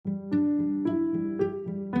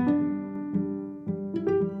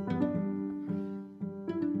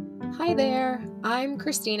Hi there, I'm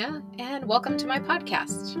Christina, and welcome to my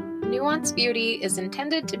podcast. Nuanced Beauty is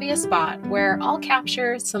intended to be a spot where I'll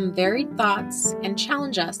capture some varied thoughts and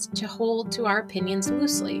challenge us to hold to our opinions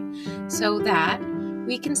loosely so that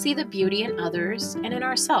we can see the beauty in others and in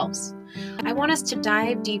ourselves. I want us to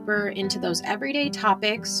dive deeper into those everyday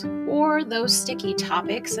topics or those sticky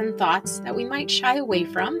topics and thoughts that we might shy away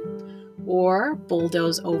from or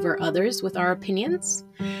bulldoze over others with our opinions.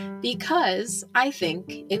 Because I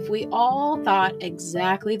think if we all thought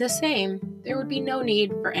exactly the same, there would be no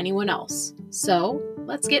need for anyone else. So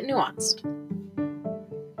let's get nuanced.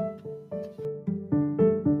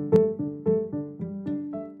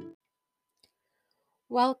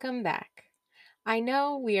 Welcome back. I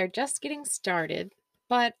know we are just getting started,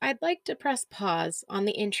 but I'd like to press pause on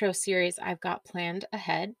the intro series I've got planned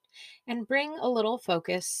ahead and bring a little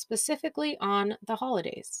focus specifically on the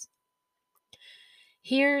holidays.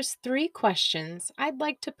 Here's 3 questions I'd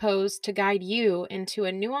like to pose to guide you into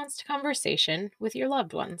a nuanced conversation with your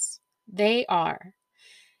loved ones. They are: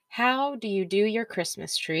 how do you do your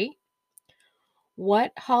Christmas tree?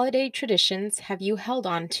 What holiday traditions have you held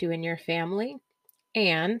on to in your family?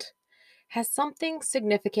 And has something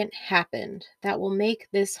significant happened that will make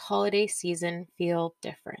this holiday season feel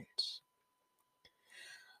different?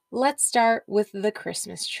 Let's start with the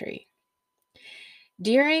Christmas tree.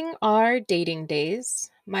 During our dating days,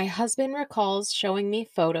 my husband recalls showing me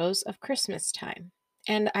photos of Christmas time.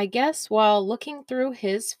 And I guess while looking through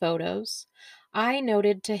his photos, I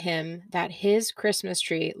noted to him that his Christmas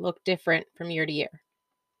tree looked different from year to year.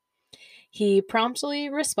 He promptly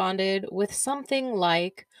responded with something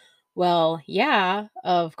like, "Well, yeah,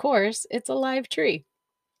 of course, it's a live tree."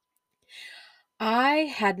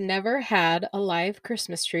 I had never had a live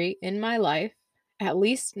Christmas tree in my life, at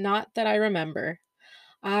least not that I remember.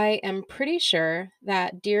 I am pretty sure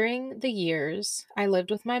that during the years I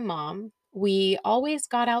lived with my mom, we always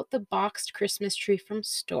got out the boxed Christmas tree from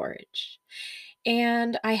storage.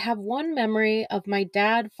 And I have one memory of my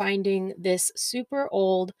dad finding this super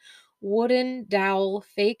old wooden dowel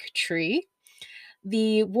fake tree.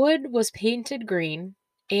 The wood was painted green,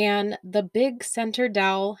 and the big center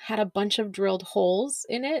dowel had a bunch of drilled holes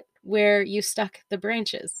in it where you stuck the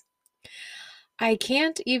branches. I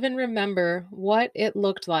can't even remember what it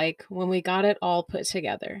looked like when we got it all put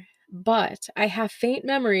together, but I have faint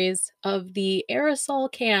memories of the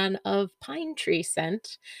aerosol can of pine tree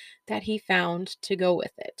scent that he found to go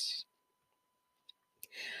with it.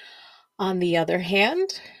 On the other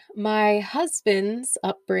hand, my husband's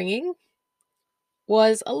upbringing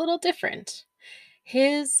was a little different.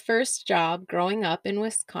 His first job growing up in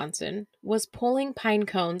Wisconsin was pulling pine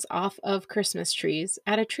cones off of Christmas trees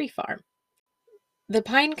at a tree farm. The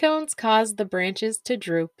pine cones cause the branches to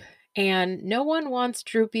droop, and no one wants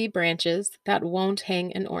droopy branches that won't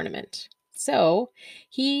hang an ornament. So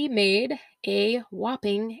he made a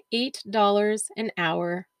whopping $8 an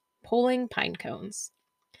hour pulling pine cones.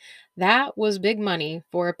 That was big money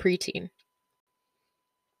for a preteen.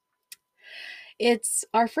 It's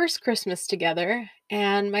our first Christmas together,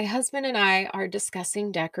 and my husband and I are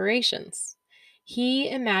discussing decorations. He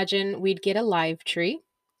imagined we'd get a live tree,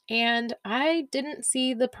 and I didn't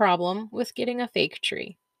see the problem with getting a fake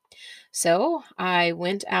tree. So I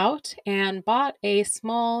went out and bought a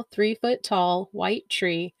small 3-foot tall white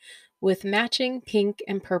tree with matching pink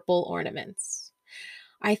and purple ornaments.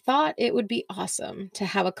 I thought it would be awesome to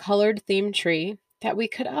have a colored themed tree that we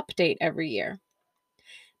could update every year.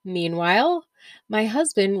 Meanwhile, my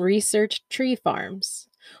husband researched tree farms.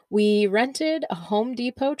 We rented a Home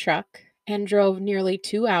Depot truck and drove nearly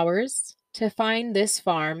 2 hours to find this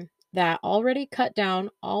farm that already cut down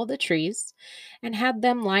all the trees and had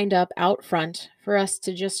them lined up out front for us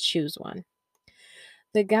to just choose one.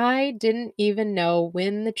 The guy didn't even know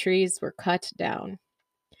when the trees were cut down.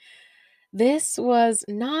 This was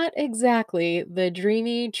not exactly the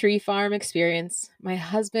dreamy tree farm experience my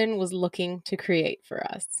husband was looking to create for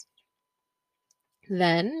us.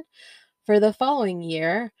 Then, for the following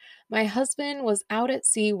year, my husband was out at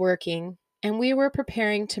sea working, and we were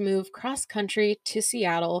preparing to move cross country to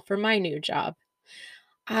Seattle for my new job.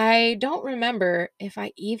 I don't remember if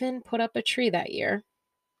I even put up a tree that year.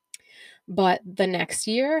 But the next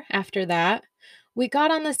year after that, we got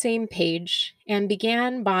on the same page and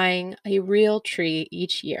began buying a real tree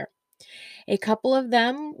each year. A couple of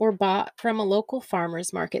them were bought from a local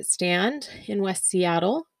farmer's market stand in West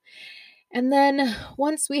Seattle. And then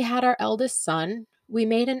once we had our eldest son, we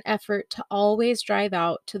made an effort to always drive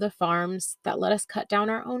out to the farms that let us cut down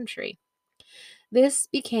our own tree. This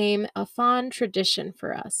became a fond tradition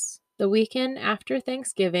for us. The weekend after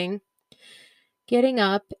Thanksgiving, Getting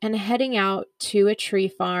up and heading out to a tree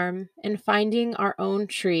farm and finding our own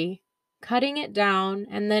tree, cutting it down,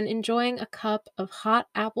 and then enjoying a cup of hot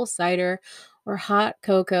apple cider or hot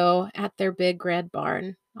cocoa at their big red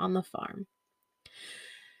barn on the farm.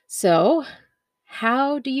 So,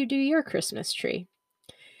 how do you do your Christmas tree?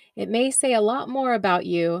 It may say a lot more about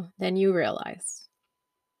you than you realize.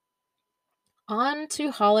 On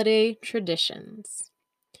to holiday traditions.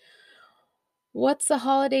 What's a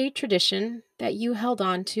holiday tradition that you held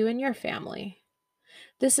on to in your family?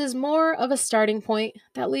 This is more of a starting point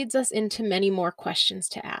that leads us into many more questions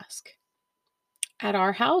to ask. At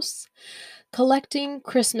our house, collecting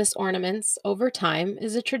Christmas ornaments over time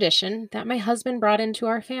is a tradition that my husband brought into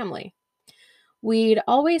our family. We'd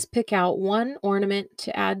always pick out one ornament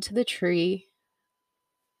to add to the tree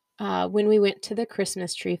when we went to the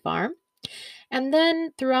Christmas tree farm. And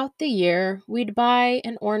then throughout the year, we'd buy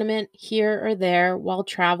an ornament here or there while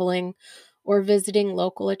traveling or visiting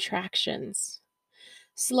local attractions.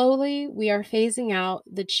 Slowly, we are phasing out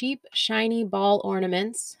the cheap, shiny ball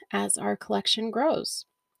ornaments as our collection grows.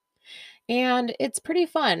 And it's pretty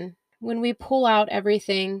fun when we pull out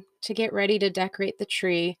everything to get ready to decorate the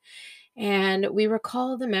tree and we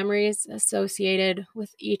recall the memories associated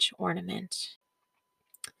with each ornament.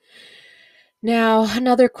 Now,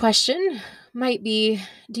 another question might be,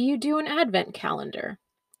 do you do an advent calendar?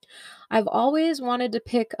 I've always wanted to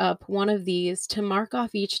pick up one of these to mark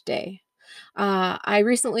off each day. I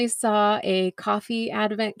recently saw a coffee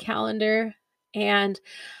advent calendar and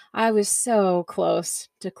I was so close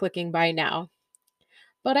to clicking buy now,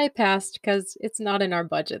 but I passed because it's not in our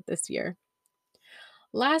budget this year.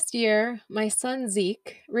 Last year, my son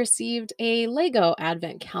Zeke received a Lego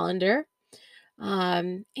advent calendar,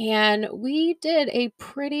 and we did a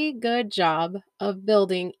pretty good job of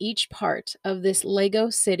building each part of this Lego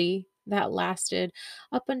city that lasted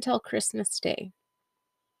up until Christmas Day.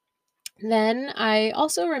 Then I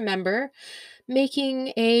also remember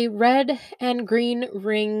making a red and green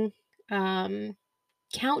ring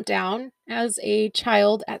countdown as a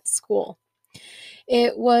child at school.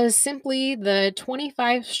 It was simply the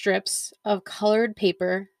 25 strips of colored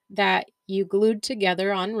paper that you glued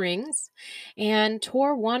together on rings and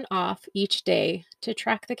tore one off each day to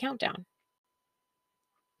track the countdown.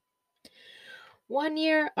 One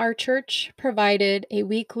year, our church provided a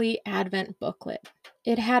weekly Advent booklet.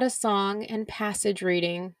 It had a song and passage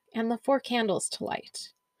reading and the four candles to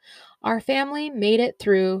light. Our family made it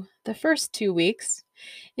through the first 2 weeks,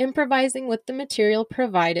 improvising with the material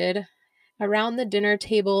provided around the dinner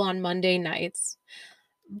table on Monday nights,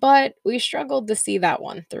 but we struggled to see that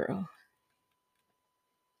one through.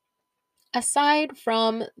 Aside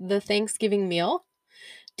from the Thanksgiving meal,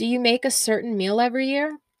 do you make a certain meal every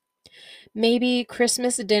year? Maybe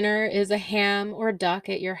Christmas dinner is a ham or duck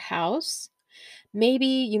at your house. Maybe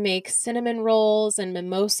you make cinnamon rolls and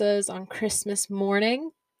mimosas on Christmas morning.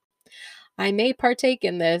 I may partake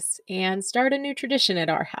in this and start a new tradition at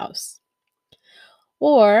our house.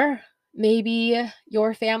 Or maybe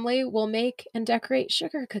your family will make and decorate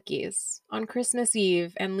sugar cookies on Christmas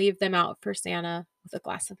Eve and leave them out for Santa with a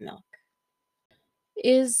glass of milk.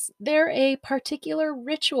 Is there a particular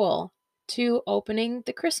ritual to opening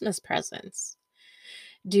the Christmas presents?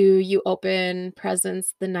 Do you open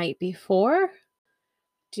presents the night before?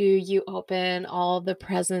 Do you open all the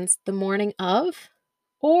presents the morning of?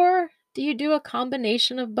 Or do you do a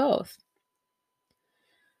combination of both?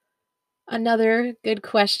 Another good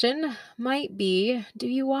question might be, do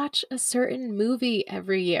you watch a certain movie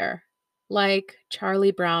every year, like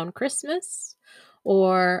Charlie Brown Christmas,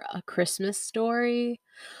 or A Christmas Story,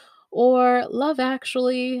 or Love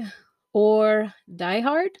Actually, or Die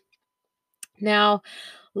Hard? Now,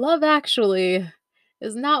 Love Actually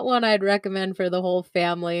is not one I'd recommend for the whole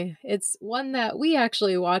family. It's one that we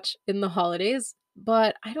actually watch in the holidays,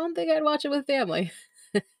 but I don't think I'd watch it with family.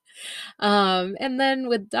 And then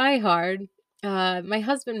with Die Hard, my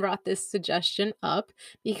husband brought this suggestion up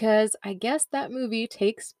because I guess that movie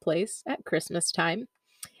takes place at Christmas time,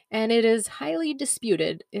 and it is highly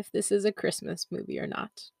disputed if this is a Christmas movie or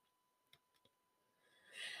not.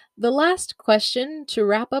 The last question to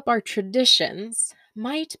wrap up our traditions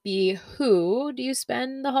might be, who do you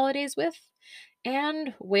spend the holidays with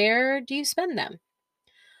and where do you spend them?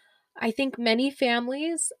 I think many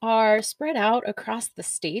families are spread out across the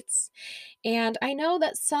states, and I know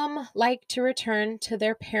that some like to return to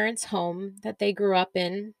their parents' home that they grew up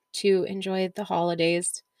in to enjoy the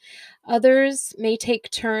holidays. Others may take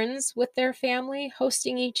turns with their family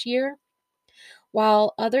hosting each year,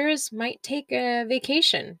 while others might take a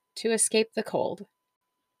vacation to escape the cold.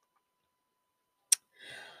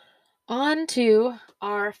 On to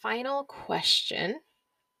Our final question: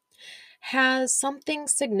 has something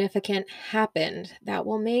significant happened that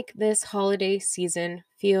will make this holiday season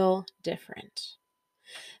feel different?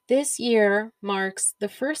 This year marks the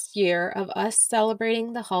first year of us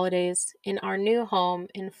celebrating the holidays in our new home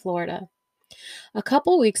in Florida. A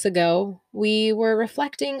couple weeks ago, we were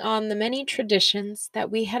reflecting on the many traditions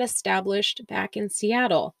that we had established back in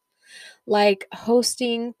Seattle, like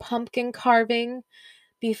hosting pumpkin carving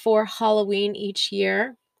before Halloween each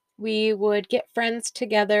year. We would get friends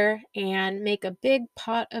together and make a big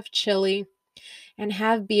pot of chili and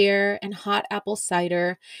have beer and hot apple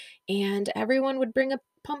cider, and everyone would bring a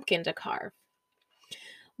pumpkin to carve.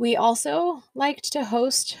 We also liked to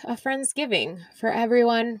host a Friendsgiving for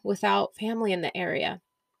everyone without family in the area.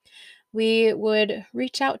 We would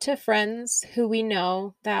reach out to friends who we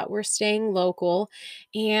know that were staying local,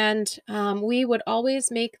 and we would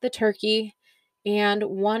always make the turkey and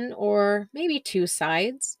one or maybe two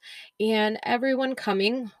sides, and everyone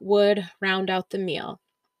coming would round out the meal.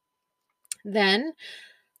 Then,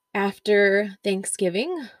 after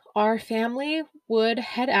Thanksgiving, our family would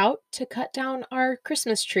head out to cut down our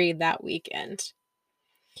Christmas tree that weekend.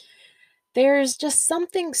 There's just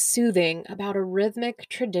something soothing about a rhythmic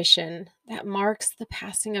tradition that marks the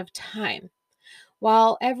passing of time.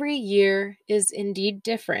 While every year is indeed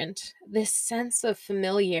different, this sense of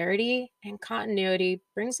familiarity and continuity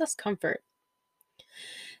brings us comfort.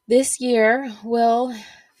 This year will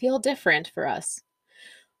feel different for us.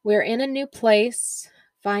 We're in a new place,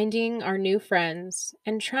 finding our new friends,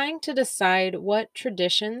 and trying to decide what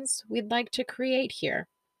traditions we'd like to create here.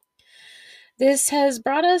 This has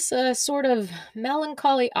brought us a sort of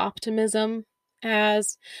melancholy optimism,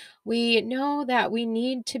 as we know that we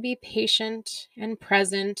need to be patient and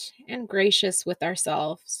present and gracious with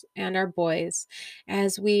ourselves and our boys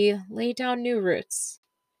as we lay down new roots.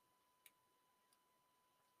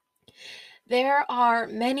 There are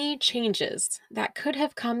many changes that could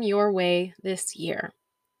have come your way this year.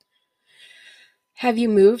 Have you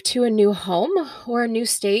moved to a new home or a new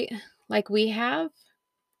state like we have?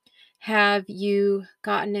 Have you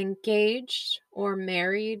gotten engaged or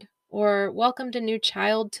married or welcomed a new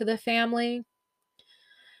child to the family?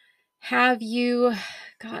 Have you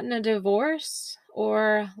gotten a divorce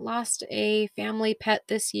or lost a family pet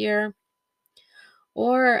this year?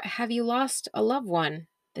 Or have you lost a loved one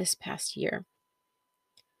this past year?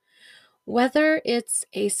 Whether it's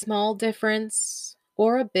a small difference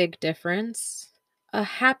or a big difference, a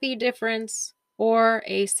happy difference or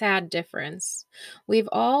a sad difference, we've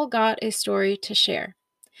all got a story to share.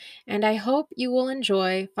 And I hope you will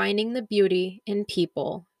enjoy finding the beauty in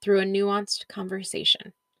people through a nuanced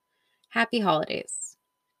conversation. Happy holidays.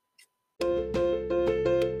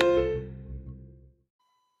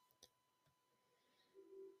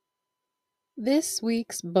 This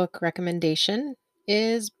week's book recommendation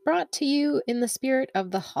is brought to you in the spirit of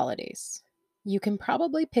the holidays. You can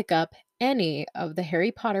probably pick up any of the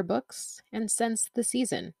Harry Potter books and sense the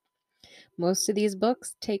season. Most of these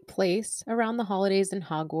books take place around the holidays in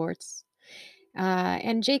Hogwarts.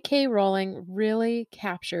 And J.K. Rowling really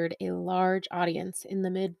captured a large audience in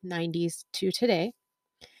the mid 90s to today.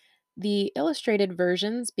 The illustrated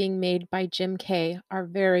versions being made by Jim Kay are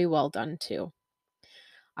very well done too.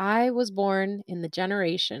 I was born in the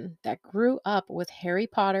generation that grew up with Harry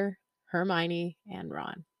Potter, Hermione, and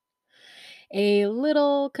Ron. A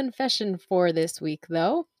little confession for this week,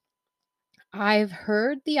 though. I've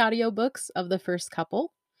heard the audiobooks of the first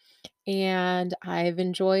couple, and I've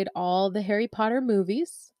enjoyed all the Harry Potter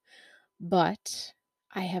movies, but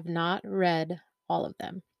I have not read all of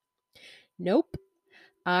them. Nope.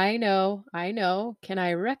 I know, I know. Can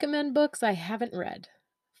I recommend books I haven't read?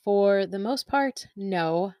 For the most part,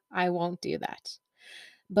 no, I won't do that.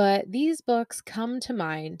 But these books come to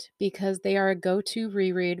mind because they are a go to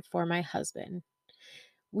reread for my husband.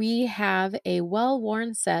 We have a well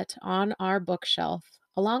worn set on our bookshelf,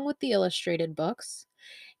 along with the illustrated books,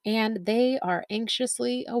 and they are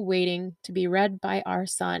anxiously awaiting to be read by our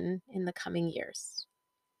son in the coming years.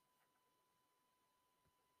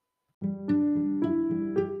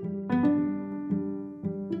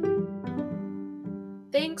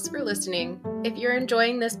 Thanks for listening. If you're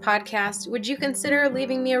enjoying this podcast, would you consider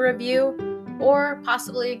leaving me a review or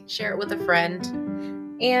possibly share it with a friend?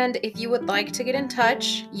 And if you would like to get in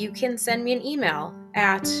touch, you can send me an email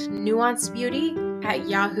at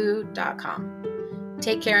nuancedbeauty@yahoo.com.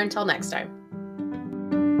 Take care until next time.